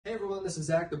everyone, this is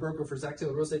Zach, the broker for Zach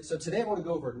Taylor Real Estate. So today I want to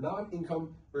go over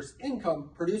non-income versus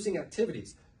income producing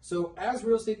activities. So as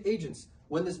real estate agents,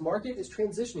 when this market is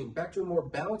transitioning back to a more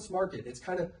balanced market, it's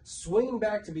kind of swinging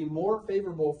back to be more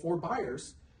favorable for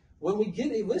buyers. When we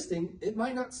get a listing, it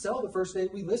might not sell the first day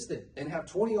we list it and have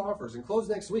 20 offers and close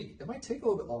next week. It might take a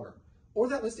little bit longer, or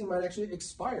that listing might actually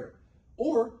expire.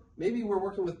 Or maybe we're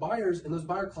working with buyers and those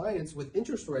buyer clients with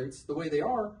interest rates the way they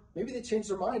are, maybe they change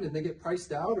their mind and they get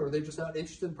priced out, or they're just not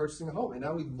interested in purchasing a home, and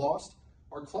now we've lost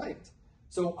our client.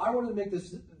 So I wanted to make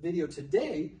this video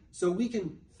today so we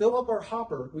can fill up our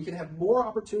hopper, we can have more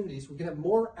opportunities, we can have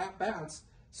more at-bats,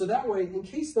 so that way, in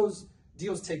case those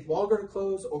deals take longer to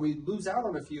close or we lose out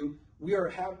on a few, we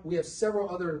have several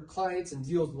other clients and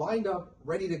deals lined up,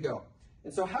 ready to go.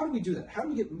 And so how do we do that? How do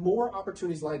we get more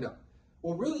opportunities lined up?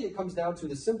 Well, really, it comes down to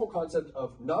the simple concept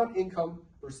of non-income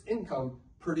versus income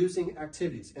producing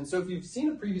activities. And so if you've seen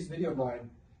a previous video of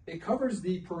mine, it covers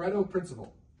the Pareto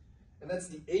principle, and that's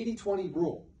the 80-20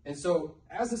 rule. And so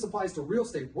as this applies to real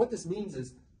estate, what this means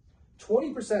is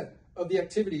 20% of the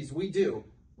activities we do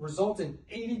result in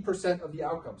 80% of the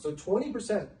outcome. So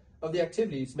 20% of the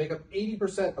activities make up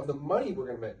 80% of the money we're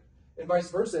going to make. And vice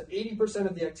versa, 80%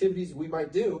 of the activities we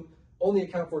might do only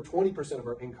account for 20% of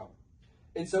our income.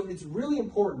 And so it's really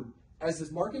important, as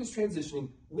this market is transitioning,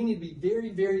 we need to be very,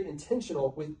 very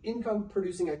intentional with income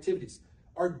producing activities.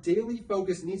 Our daily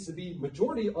focus needs to be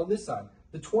majority on this side,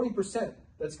 the 20%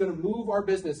 that's going to move our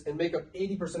business and make up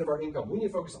 80% of our income. We need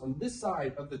to focus on this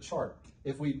side of the chart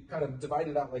if we kind of divide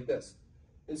it out like this.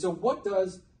 And so what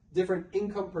does different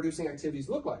income producing activities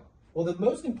look like? Well, the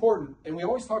most important, and we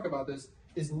always talk about this,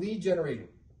 is lead generating.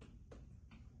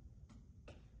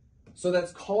 So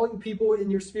that's calling people in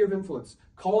your sphere of influence,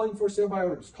 calling for sale by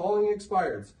owners, calling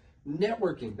expireds,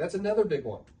 networking. That's another big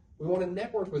one. We want to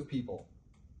network with people.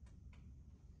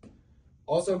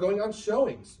 Also going on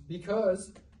showings,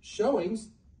 because showings,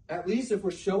 at least if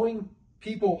we're showing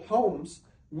people homes,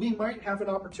 we might have an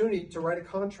opportunity to write a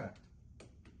contract.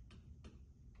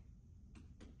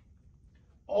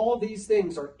 All these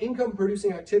things are income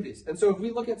producing activities. And so if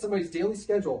we look at somebody's daily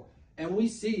schedule and we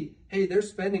see, hey, they're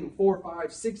spending 4,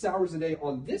 5, 6 hours a day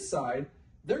on this side,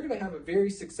 they're going to have a very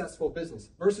successful business.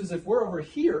 Versus if we're over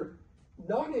here,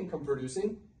 non-income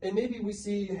producing, and maybe we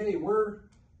see, hey, we're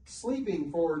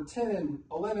sleeping for 10,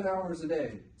 11 hours a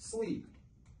day, sleep.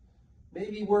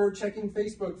 Maybe we're checking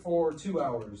Facebook for 2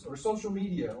 hours, or social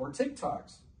media, or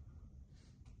TikToks.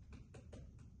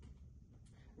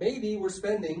 Maybe we're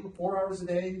spending 4 hours a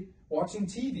day watching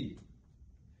TV.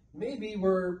 Maybe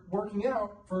we're working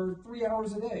out for 3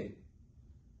 hours a day.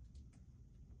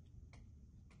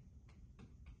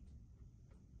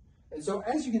 And so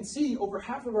as you can see, over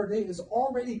half of our day is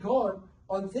already gone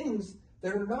on things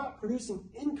that are not producing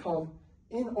income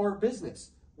in our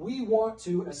business. We want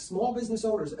to, as small business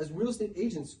owners, as real estate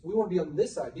agents, we want to be on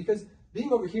this side, because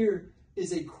being over here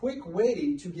is a quick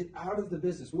way to get out of the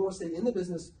business. We want to stay in the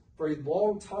business for a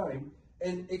long time,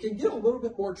 and it can get a little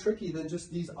bit more tricky than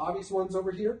just these obvious ones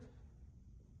over here.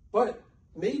 But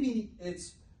maybe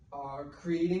it's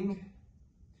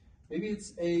maybe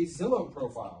it's a Zillow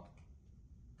profile.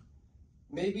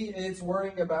 Maybe it's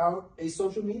worrying about a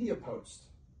social media post.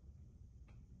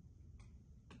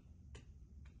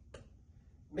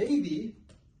 Maybe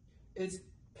it's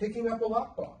picking up a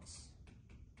lockbox.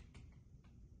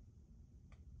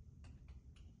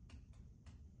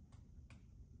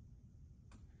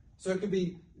 So it could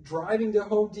be driving to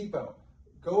Home Depot,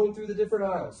 going through the different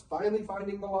aisles, finally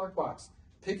finding the lockbox,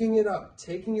 picking it up,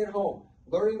 taking it home,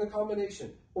 learning the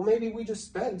combination. Well, maybe we just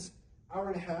spent an hour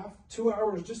and a half, 2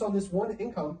 hours just on this one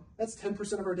income. That's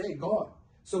 10% of our day gone.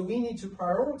 So we need to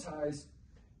prioritize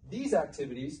these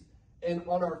activities, and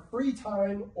on our free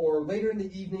time or later in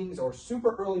the evenings or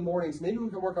super early mornings, maybe we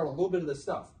can work on a little bit of this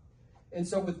stuff. And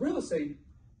so with real estate,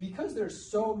 because there's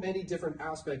so many different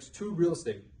aspects to real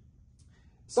estate,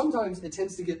 sometimes it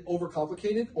tends to get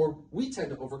overcomplicated, or we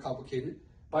tend to overcomplicate it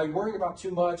by worrying about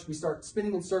too much. We start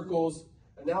spinning in circles,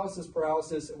 analysis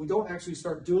paralysis, and we don't actually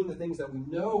start doing the things that we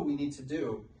know we need to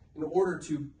do in order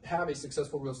to have a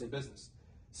successful real estate business.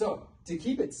 So to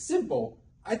keep it simple,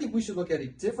 I think we should look at a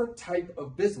different type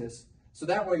of business, so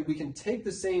that way we can take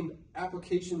the same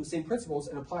application, the same principles,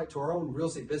 and apply it to our own real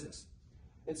estate business.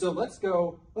 And so let's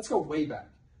go way back.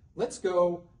 Let's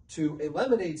go to a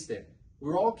lemonade stand. We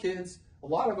were all kids. A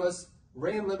lot of us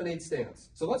ran lemonade stands.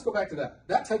 So let's go back to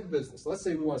that type of business. Let's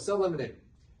say we want to sell lemonade.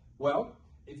 Well,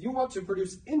 if you want to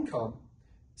produce income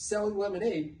selling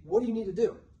lemonade, what do you need to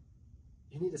do?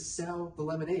 You need to sell the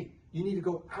lemonade. You need to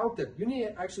go out there. You need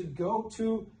to actually go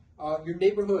to your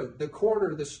neighborhood, the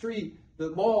corner, the street, the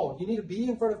mall. You need to be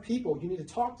in front of people. You need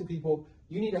to talk to people.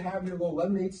 you need to have your little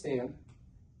lemonade stand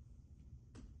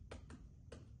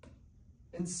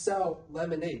and sell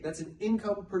lemonade. That's an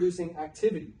income producing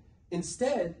activity.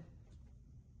 Instead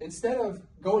of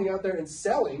going out there and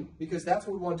selling, because that's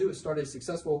what we want to do is start a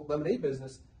successful lemonade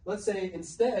business, let's say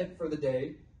instead for the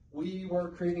day, we were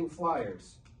creating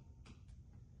flyers.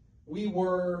 We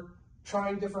were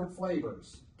trying different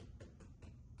flavors.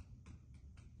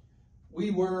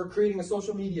 We were creating a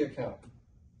social media account.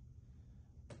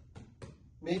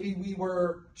 Maybe we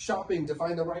were shopping to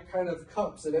find the right kind of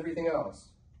cups and everything else.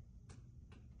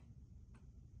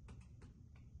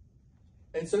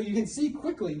 And so you can see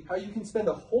quickly how you can spend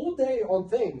a whole day on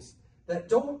things that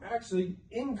don't actually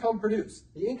income produce.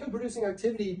 The income producing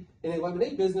activity in a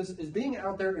lemonade business is being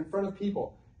out there in front of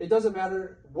people. It doesn't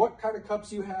matter what kind of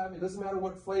cups you have. It doesn't matter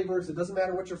what flavors. It doesn't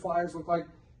matter what your flyers look like.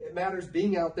 It matters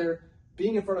being out there,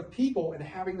 being in front of people and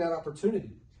having that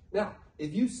opportunity. Now,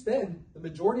 if you spend the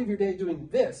majority of your day doing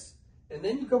this, and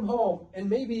then you come home and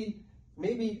maybe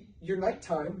your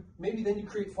nighttime, maybe then you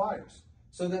create flyers.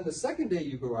 So then the second day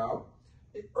you go out,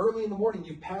 early in the morning,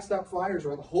 you've passed out flyers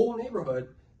around the whole neighborhood,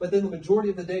 but then the majority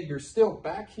of the day, you're still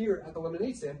back here at the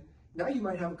lemonade stand. Now you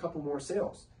might have a couple more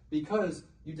sales because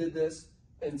you did this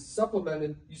and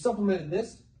supplemented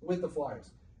this with the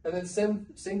flyers. And then same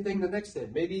thing the next day.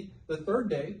 Maybe the third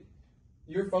day,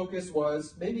 your focus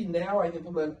was, maybe now I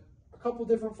implement a couple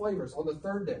different flavors on the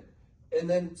third day. And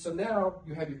then, so now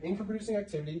you have your income producing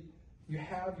activity, you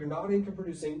have your non-income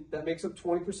producing, that makes up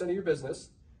 20% of your business.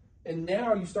 And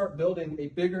now you start building a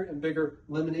bigger and bigger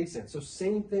lemonade stand. So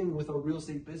same thing with a real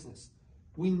estate business.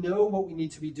 We know what we need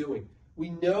to be doing. We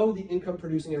know the income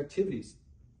producing activities.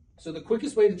 So the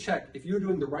quickest way to check if you're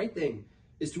doing the right thing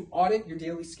is to audit your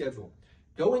daily schedule.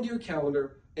 Go into your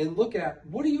calendar and look at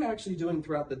what are you actually doing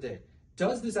throughout the day.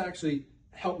 Does this actually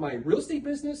help my real estate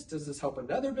business? Does this help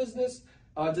another business?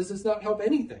 Does this not help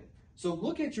anything? So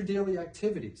look at your daily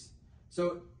activities.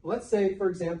 So let's say, for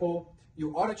example,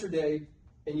 you audit your day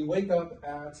and you wake up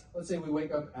at, let's say we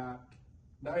wake up at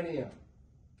 9 a.m.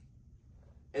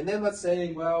 And then let's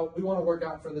say, well, we want to work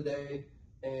out for the day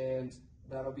and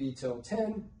that'll be till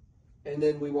 10. And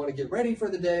then we want to get ready for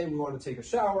the day. We want to take a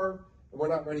shower and we're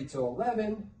not ready till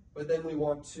 11, but then we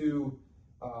want to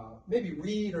maybe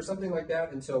read or something like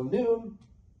that until noon.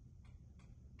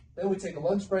 Then we take a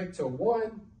lunch break till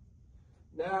 1.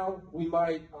 Now we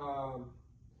might want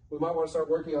to start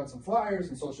working on some flyers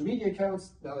and social media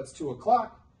accounts. Now that's 2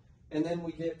 o'clock. And then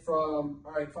we get from,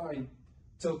 all right, fine,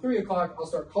 till 3 o'clock, I'll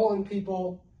start calling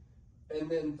people. And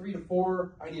then 3 to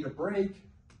 4, I need a break.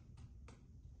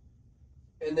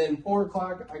 And then 4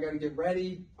 o'clock, I got to get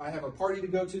ready. I have a party to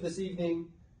go to this evening.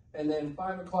 And then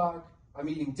 5 o'clock, I'm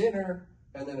eating dinner.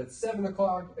 And then it's 7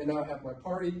 o'clock, and now I have my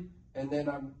party. And then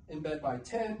I'm in bed by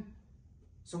 10.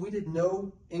 So we did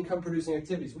no income producing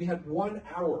activities. We had 1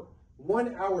 hour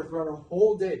throughout our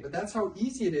whole day. But that's how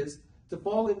easy it is to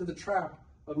fall into the trap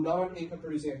of non-income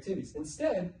producing activities.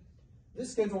 Instead,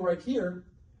 this schedule right here,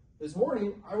 this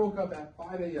morning, I woke up at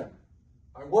 5 a.m.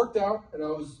 I worked out and I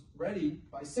was ready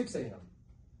by 6 a.m.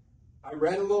 I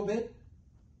read a little bit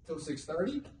till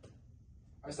 6:30.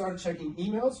 I started checking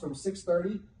emails from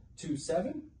 6:30 to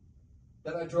 7.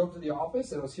 Then I drove to the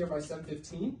office and I was here by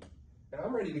 7:15 and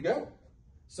I'm ready to go.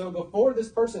 So before this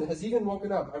person has even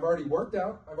woken up, I've already worked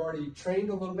out, I've already trained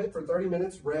a little bit for 30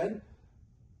 minutes, read,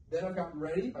 then I've gotten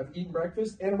ready, I've eaten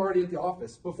breakfast, and I'm already at the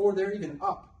office before they're even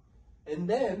up. And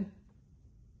then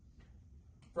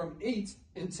from 8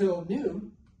 until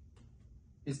noon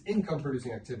is income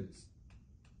producing activities.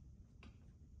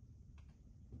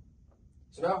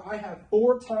 So now I have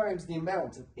 4 times the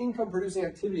amount of income producing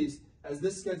activities as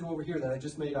this schedule over here that I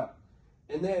just made up.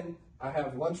 And then I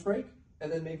have lunch break,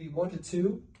 and then maybe 1 to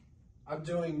 2, I'm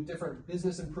doing different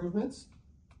business improvements.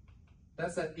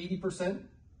 That's that 80%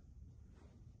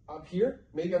 up here.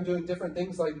 Maybe I'm doing different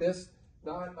things like this,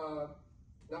 not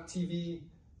TV.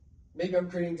 Maybe I'm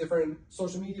creating different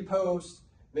social media posts.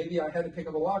 Maybe I had to pick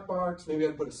up a lockbox. Maybe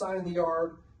I put a sign in the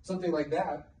yard, something like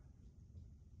that.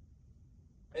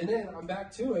 And then I'm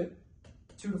back to it,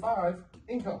 2 to 5,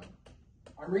 income.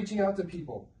 I'm reaching out to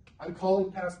people. I'm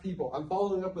calling past people. I'm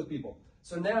following up with people.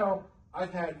 So now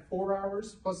I've had 4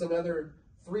 hours plus another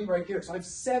 3 right here. So I have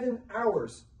 7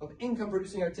 hours of income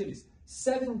producing activities,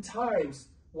 7 times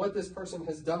what this person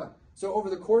has done. So over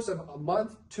the course of a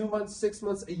month, 2 months, 6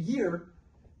 months, a year,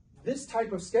 this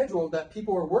type of schedule that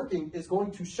people are working is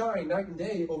going to shine night and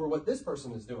day over what this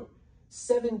person is doing.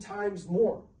 7 times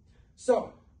more.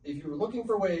 So if you're looking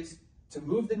for ways to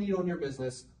move the needle in your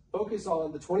business, focus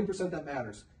on the 20% that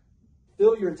matters.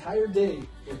 Fill your entire day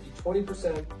with the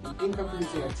 20% income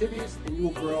producing activities, and you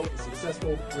will grow a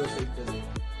successful real estate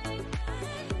business.